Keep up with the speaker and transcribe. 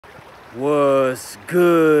What's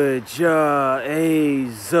good,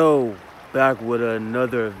 ayezo? Back with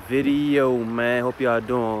another video, man. Hope y'all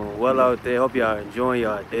doing well out there. Hope y'all enjoying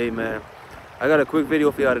y'all day, man. I got a quick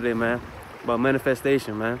video for y'all today, man, about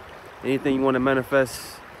manifestation, man. Anything you want to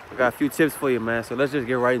manifest, I got a few tips for you, man. So let's just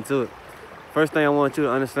get right into it. First thing I want you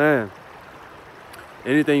to understand,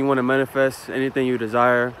 anything you want to manifest, anything you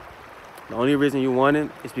desire, the only reason you want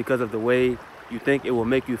it is because of the way you think it will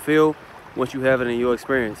make you feel once you have it in your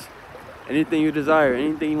experience. Anything you desire,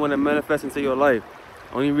 anything you want to manifest into your life,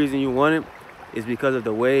 only reason you want it is because of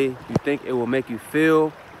the way you think it will make you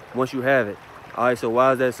feel once you have it. All right, so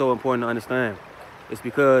why is that so important to understand? It's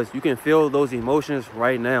because you can feel those emotions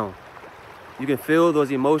right now. You can feel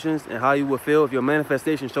those emotions and how you would feel if your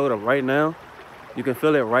manifestation showed up right now. You can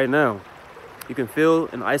feel it right now. You can feel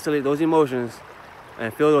and isolate those emotions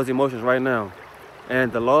and feel those emotions right now.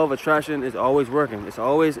 And the law of attraction is always working. It's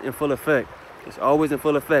always in full effect. It's always in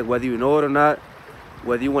full effect, whether you know it or not,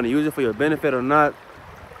 whether you want to use it for your benefit or not.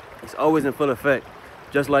 It's always in full effect.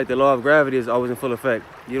 Just like the law of gravity is always in full effect.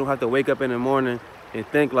 You don't have to wake up in the morning and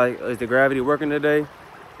think like, is the gravity working today?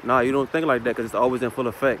 No, you don't think like that because it's always in full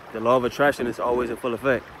effect. The law of attraction is always in full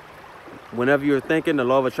effect. Whenever you're thinking, the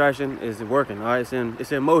law of attraction is working. All right,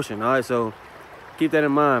 it's in motion. All right, so keep that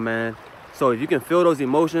in mind, man. So if you can feel those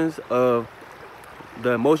emotions of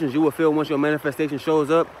the emotions you will feel once your manifestation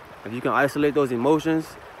shows up, if you can isolate those emotions,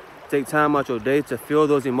 take time out your day to feel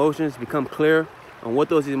those emotions, become clear on what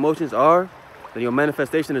those emotions are, then your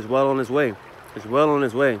manifestation is well on its way. It's well on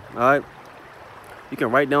its way, all right? You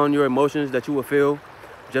can write down your emotions that you will feel,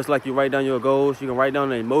 just like you write down your goals. You can write down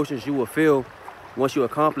the emotions you will feel once you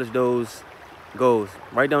accomplish those goals.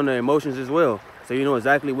 Write down the emotions as well, so you know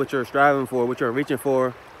exactly what you're striving for, what you're reaching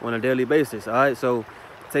for on a daily basis, all right? So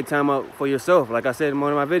take time out for yourself. Like I said in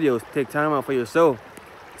one of my videos, take time out for yourself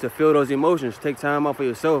to feel those emotions. Take time out for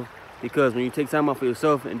yourself, because when you take time out for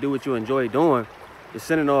yourself and do what you enjoy doing, you're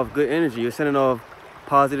sending off good energy. You're sending off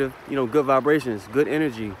positive, good vibrations, good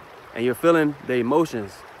energy, and you're feeling the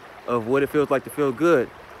emotions of what it feels like to feel good.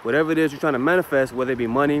 Whatever it is you're trying to manifest, whether it be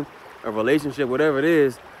money, a relationship, whatever it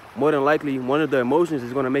is, more than likely one of the emotions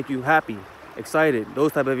is going to make you happy, excited,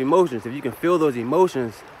 those type of emotions. If you can feel those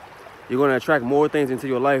emotions, you're going to attract more things into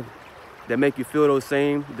your life that make you feel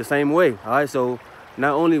the same way. All right, so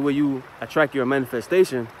not only will you attract your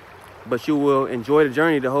manifestation, but you will enjoy the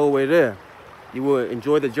journey the whole way there. You will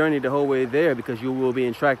enjoy the journey the whole way there because you will be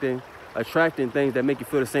attracting things that make you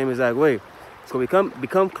feel the same exact way. So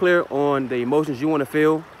become clear on the emotions you want to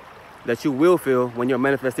feel, that you will feel when your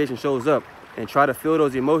manifestation shows up, and try to feel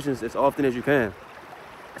those emotions as often as you can.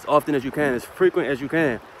 As often as you can, as frequent as you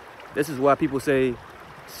can. This is why people say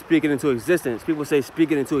speak it into existence. People say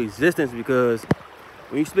speak it into existence because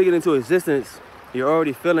when you speak it into existence, you're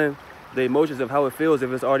already feeling the emotions of how it feels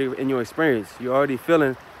if it's already in your experience. You're already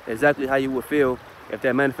feeling exactly how you would feel if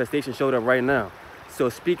that manifestation showed up right now. So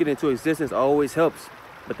speaking into existence always helps.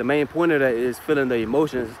 But the main point of that is feeling the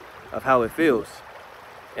emotions of how it feels.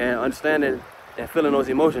 And understanding and feeling those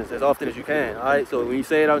emotions as often as you can. All right, so when you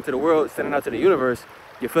say it out into the world, send it out to the universe,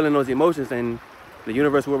 you're feeling those emotions and the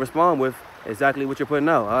universe will respond with exactly what you're putting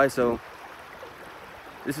out. All right, so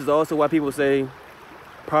this is also why people say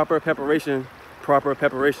proper preparation prevents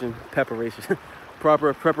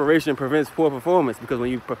poor performance, because when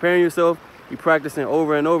you're preparing yourself, you're practicing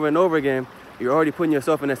over and over and over again, you're already putting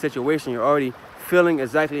yourself in that situation. You're already feeling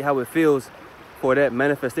exactly how it feels for that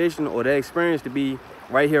manifestation or that experience to be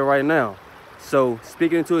right here, right now. So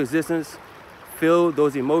speaking into existence, feel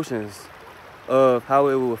those emotions of how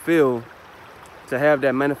it will feel to have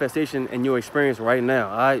that manifestation in your experience right now.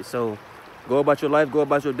 All right, so go about your life, go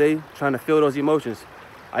about your day, trying to feel those emotions.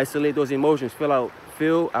 Isolate those emotions, feel out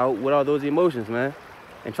what are those emotions, man,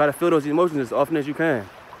 and try to feel those emotions as often as you can.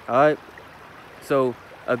 All right, so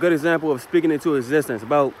a good example of speaking into existence,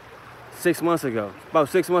 about 6 months ago, I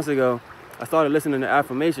started listening to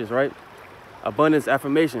affirmations, right? Abundance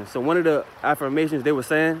affirmations. So one of the affirmations they were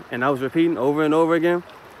saying, and I was repeating over and over again,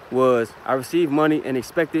 was I receive money in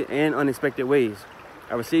expected and unexpected ways.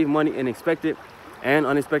 I receive money in expected and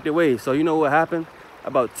unexpected ways. So you know what happened?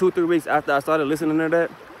 About 2-3 weeks after I started listening to that,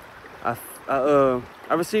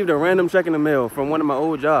 I received a random check in the mail from one of my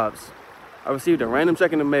old jobs. I received a random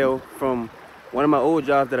check in the mail from one of my old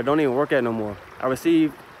jobs that I don't even work at no more. I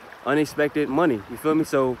received unexpected money, you feel me?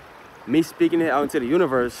 So me speaking it out into the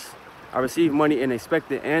universe, I received money in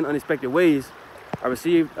expected and unexpected ways. I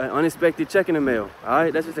received an unexpected check in the mail. All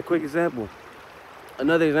right, that's just a quick example.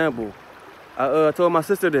 Another example, I told my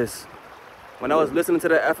sister this. When I was listening to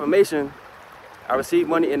the affirmation, I received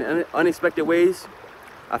money in unexpected ways.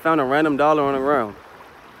 I found a random dollar on the ground.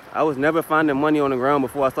 I was never finding money on the ground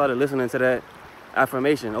before I started listening to that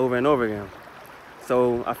affirmation over and over again.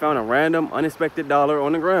 So I found a random, unexpected dollar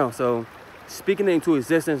on the ground. So speaking it into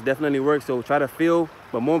existence definitely works. So try to feel,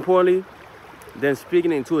 but more importantly than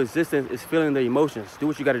speaking it into existence is feeling the emotions. Do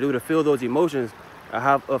what you got to do to feel those emotions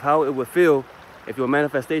of how it would feel if your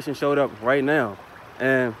manifestation showed up right now.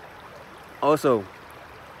 And also,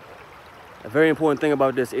 a very important thing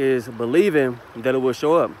about this is believing that it will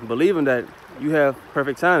show up. Believing that you have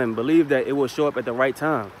perfect timing. Believe that it will show up at the right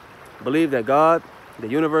time. Believe that God, the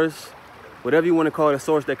universe, whatever you want to call it, the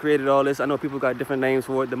source that created all this. I know people got different names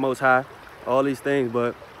for it, the Most High, all these things,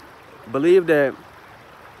 but believe that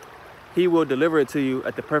He will deliver it to you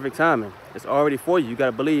at the perfect timing. It's already for you. You got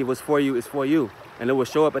to believe what's for you is for you, and it will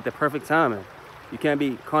show up at the perfect timing. You can't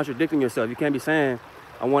be contradicting yourself. You can't be saying,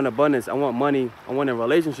 I want abundance, I want money, I want a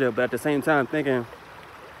relationship, but at the same time thinking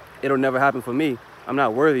it'll never happen for me. I'm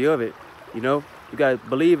not worthy of it. You know, you got to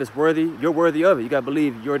believe it's worthy. You're worthy of it. You got to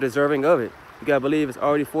believe you're deserving of it. You got to believe it's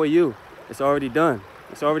already for you. It's already done.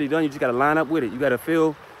 It's already done. You just got to line up with it. You got to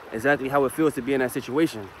feel exactly how it feels to be in that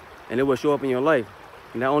situation, and it will show up in your life.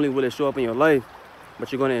 And not only will it show up in your life,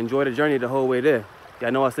 but you're going to enjoy the journey the whole way there. I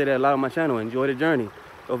know I say that a lot on my channel. Enjoy the journey.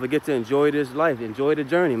 Don't forget to enjoy this life. Enjoy the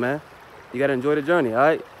journey, man. You got to enjoy the journey, all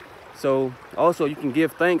right? So also you can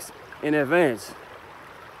give thanks in advance.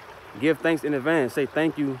 Give thanks in advance. Say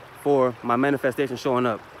thank you for my manifestation showing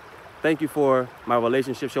up. Thank you for my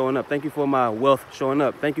relationship showing up. Thank you for my wealth showing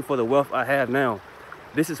up. Thank you for the wealth I have now.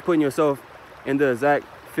 This is putting yourself in the exact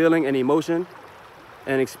feeling and emotion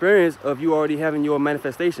and experience of you already having your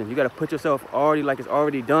manifestation. You got to put yourself already like it's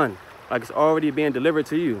already done. Like it's already being delivered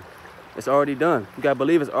to you. It's already done. You got to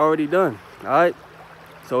believe it's already done. All right?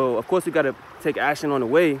 So, of course, you got to take action on the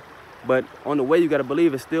way. But on the way, you got to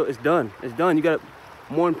believe it's done. It's done. You got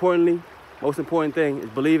to, more importantly, most important thing is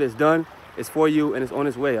believe it's done. It's for you and it's on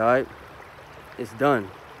its way. All right? It's done.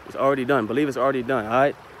 It's already done. Believe it's already done. All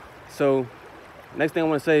right? So, next thing I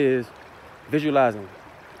want to say is visualizing.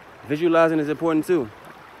 Visualizing is important too.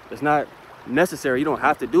 It's not necessary. You don't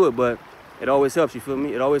have to do it, but it always helps. You feel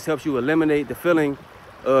me? It always helps you eliminate the feeling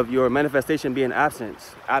of your manifestation being absent.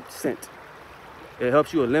 It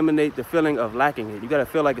helps you eliminate the feeling of lacking it. You got to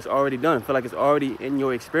feel like it's already done. Feel like it's already in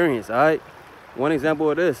your experience, all right? One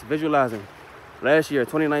example of this, visualizing. Last year,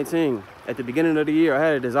 2019, at the beginning of the year, I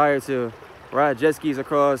had a desire to ride jet skis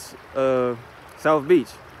across South Beach.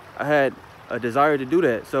 I had a desire to do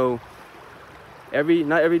that. So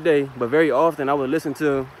not every day, but very often I would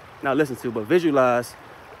visualize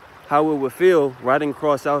how it would feel riding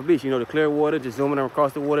across South Beach. You know, the clear water, just zooming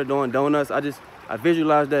across the water, doing donuts. I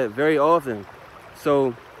visualized that very often.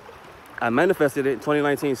 So I manifested it in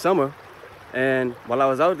 2019 summer, and while I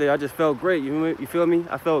was out there, I just felt great. You feel me?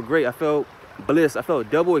 I felt great. I felt bliss. I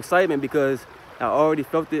felt double excitement because I already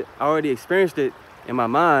felt it. I already experienced it in my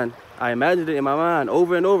mind. I imagined it in my mind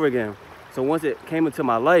over and over again. So once it came into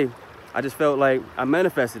my life, I just felt like I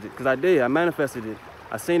manifested it, because I did. I manifested it.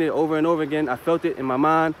 I seen it over and over again. I felt it in my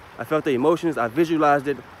mind. I felt the emotions. I visualized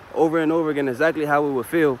it over and over again, exactly how it would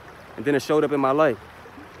feel, and then it showed up in my life.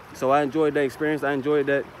 So I enjoyed that experience. I enjoyed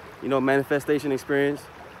that, you know, manifestation experience.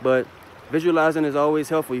 But visualizing is always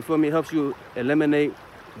helpful. You feel me? It helps you eliminate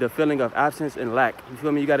the feeling of absence and lack. You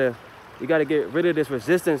feel me? You gotta get rid of this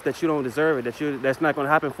resistance that you don't deserve it. That's not gonna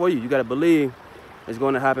happen for you. You gotta believe it's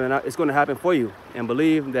gonna happen. It's gonna happen for you, and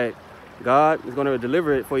believe that God is gonna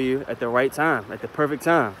deliver it for you at the right time, at the perfect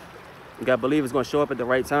time. You gotta believe it's gonna show up at the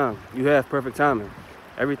right time. You have perfect timing.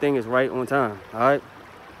 Everything is right on time. All right.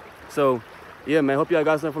 So, yeah, man, hope y'all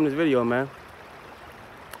got something from this video, man.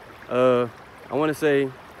 I want to say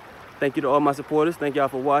thank you to all my supporters. Thank y'all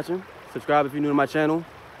for watching. Subscribe if you're new to my channel.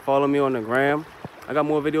 Follow me on the gram. I got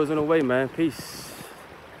more videos on the way, man. Peace.